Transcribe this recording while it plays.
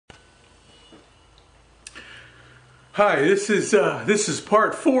Hi, this is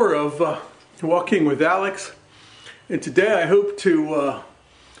part 4 of Walking with Alex, and today I hope to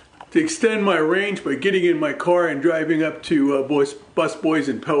extend my range by getting in my car and driving up to Bus Boys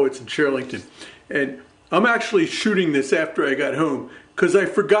and Poets in Shirlington. And I'm actually shooting this after I got home because I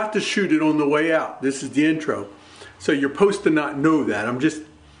forgot to shoot it on the way out. This is the intro, so you're supposed to not know that. I'm just,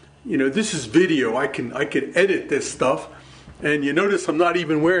 this is video. I can edit this stuff, and you notice I'm not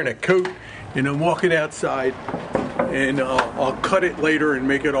even wearing a coat, and I'm walking outside. And I'll cut it later and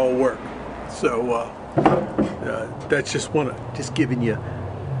make it all work. So that's just giving you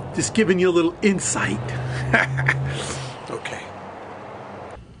a little insight. Okay.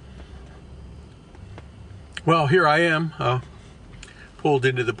 Well, here I am, pulled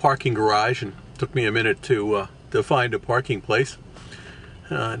into the parking garage, and it took me a minute to find a parking place.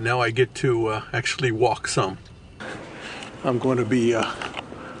 Now I get to actually walk some. I'm going to be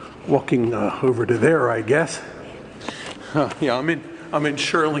walking over to there, I guess. Yeah, I'm in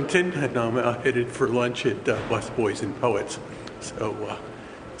Shirlington, and I'm headed for lunch at Bus Boys and Poets. So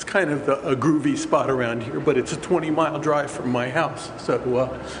it's kind of a groovy spot around here, but it's a 20-mile drive from my house.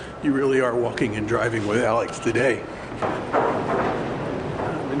 So you really are walking and driving with Alex today.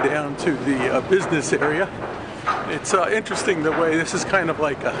 And down to the business area. It's interesting the way this is kind of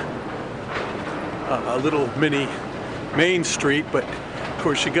like a little mini Main Street, but of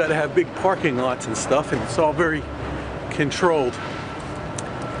course you got to have big parking lots and stuff, and it's all very controlled.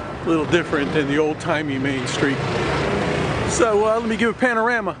 A little different than the old-timey Main Street. So let me give a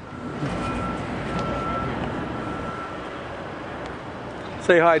panorama.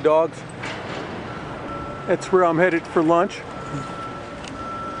 Say hi, dogs. That's where I'm headed for lunch.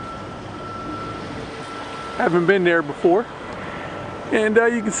 Haven't been there before. And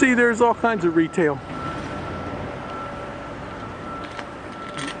you can see there's all kinds of retail.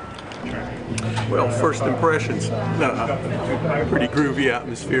 Well, first impressions, pretty groovy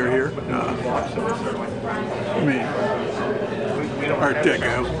atmosphere here. Art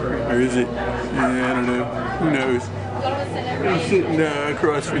Deco, or is it? I don't know, who knows. I'm sitting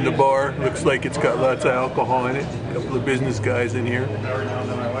across from the bar, looks like it's got lots of alcohol in it. A couple of business guys in here.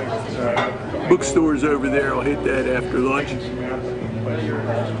 Bookstores over there, I'll hit that after lunch.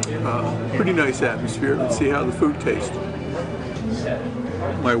 Pretty nice atmosphere. Let's see how the food tastes.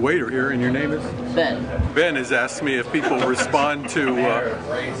 My waiter here, and your name is? Ben. Ben has asked me if people respond to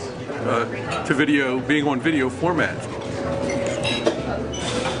video, being on video format.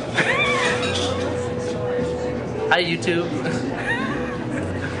 Hi, YouTube.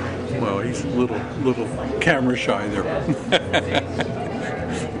 Well, he's a little camera shy there.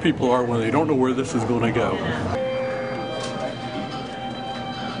 People are when they don't know where this is going to go.